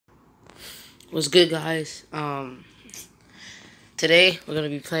What's good, guys? Today we're gonna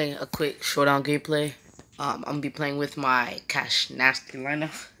be playing a quick showdown gameplay. I'm gonna be playing with my Cash Nasty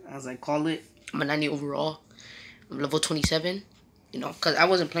lineup, as I call it. I'm a 90 overall. I'm level 27. Cause I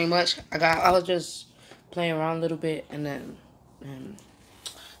wasn't playing much. I was just playing around a little bit, and then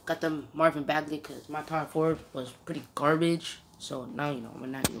got the Marvin Bagley because my power forward was pretty garbage. So now I'm a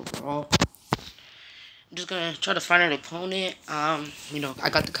 90 overall. I'm just gonna try to find an opponent. I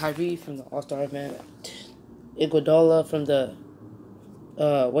got the Kyrie from the All-Star event. Iguodala from the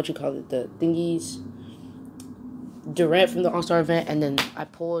the thingies. Durant from the All-Star event, and then I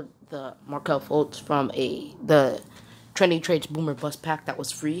pulled the Markel Fultz from the Trending Trades Boomer Bust pack that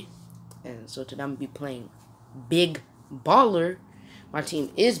was free. And so today I'm gonna be playing Big Baller. My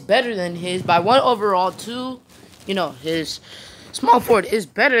team is better than his by 1 overall. 2, his small forward is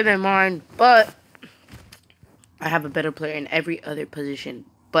better than mine, but I have a better player in every other position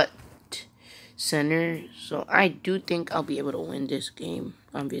but center. So I do think I'll be able to win this game,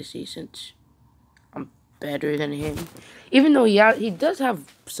 obviously, since I'm better than him. Even though, yeah, he does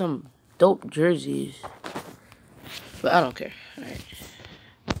have some dope jerseys. But I don't care. Alright.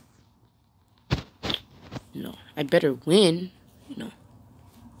 I better win,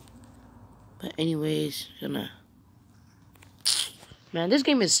 But anyways, Man, this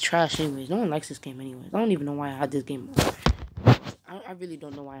game is trash anyways. No one likes this game anyways. I don't even know why I had this game. I really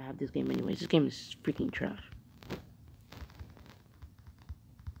don't know why I have this game anyways. This game is freaking trash.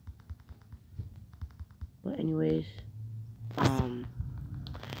 But anyways, oh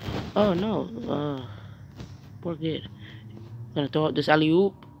no, we're good. Gonna throw out this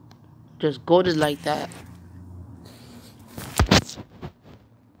alley-oop. Just go just like that.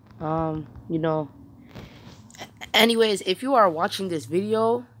 Anyways, if you are watching this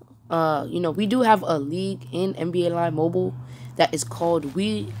video, we do have a league in NBA Live Mobile that is called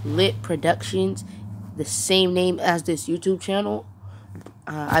We Lit Productions, the same name as this YouTube channel.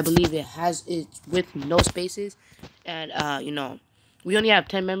 I believe it has it with no spaces, and we only have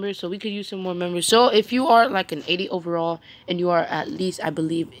 10 members, so we could use some more members. So if you are like an 80 overall and you are at least, I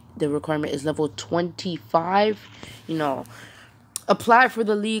believe the requirement is level 25, apply for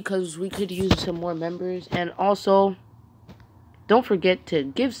the league because we could use some more members. And also, don't forget to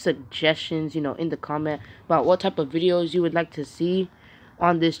give suggestions, in the comment about what type of videos you would like to see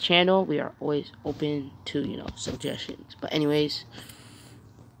on this channel. We are always open to, suggestions. But anyways,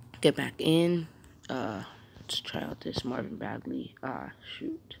 get back in. Let's try out this Marvin Bagley.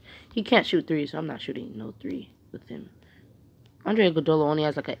 Shoot. He can't shoot 3, so I'm not shooting no 3 with him. Andre Iguodala only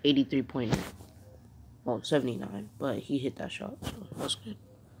has like an 83-pointer. Well, 79, but he hit that shot, so that's good.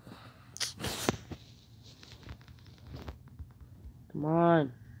 Come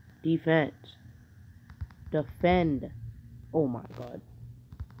on. Defense. Defend. Oh my god.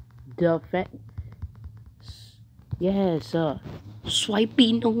 Defend. Yes,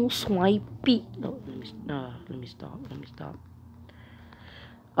 swipey, no swipey. No, let me stop.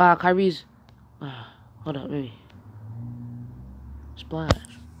 Kyrie's. Hold up, maybe. Splash.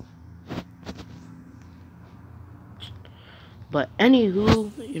 But anywho,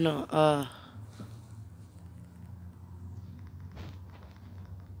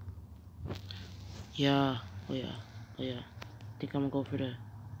 yeah, oh yeah. I think I'm gonna go for the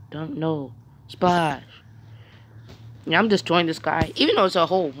dunk. No, splash. Yeah, I'm destroying this guy. Even though it's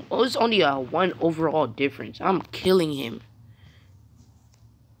only a 1 overall difference. I'm killing him.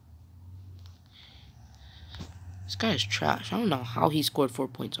 This guy is trash. I don't know how he scored 4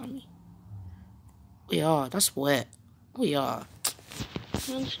 points on me. Oh yeah, that's wet. Oh yeah,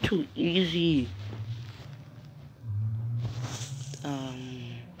 that's too easy.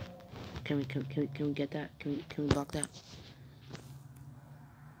 Can we get that? Can we block that?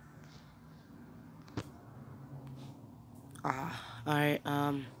 Alright,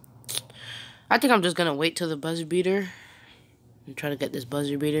 I think I'm just gonna wait till the buzzer beater and try to get this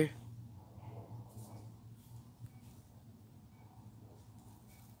buzzer beater.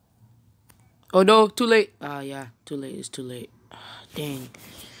 Oh no, too late. Yeah, too late. It's too late. Dang.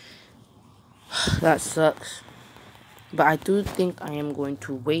 That sucks. But I do think I am going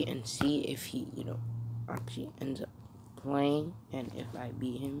to wait and see if he, actually ends up playing and if I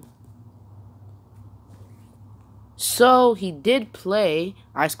beat him. So he did play.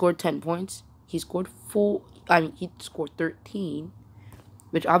 I scored 10 points. He scored he scored 13,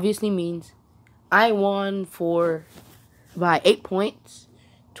 which obviously means I won by 8 points,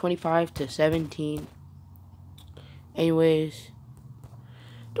 25-17. Anyways,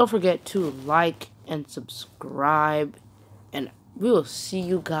 don't forget to like and subscribe, and we will see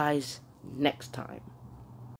you guys next time.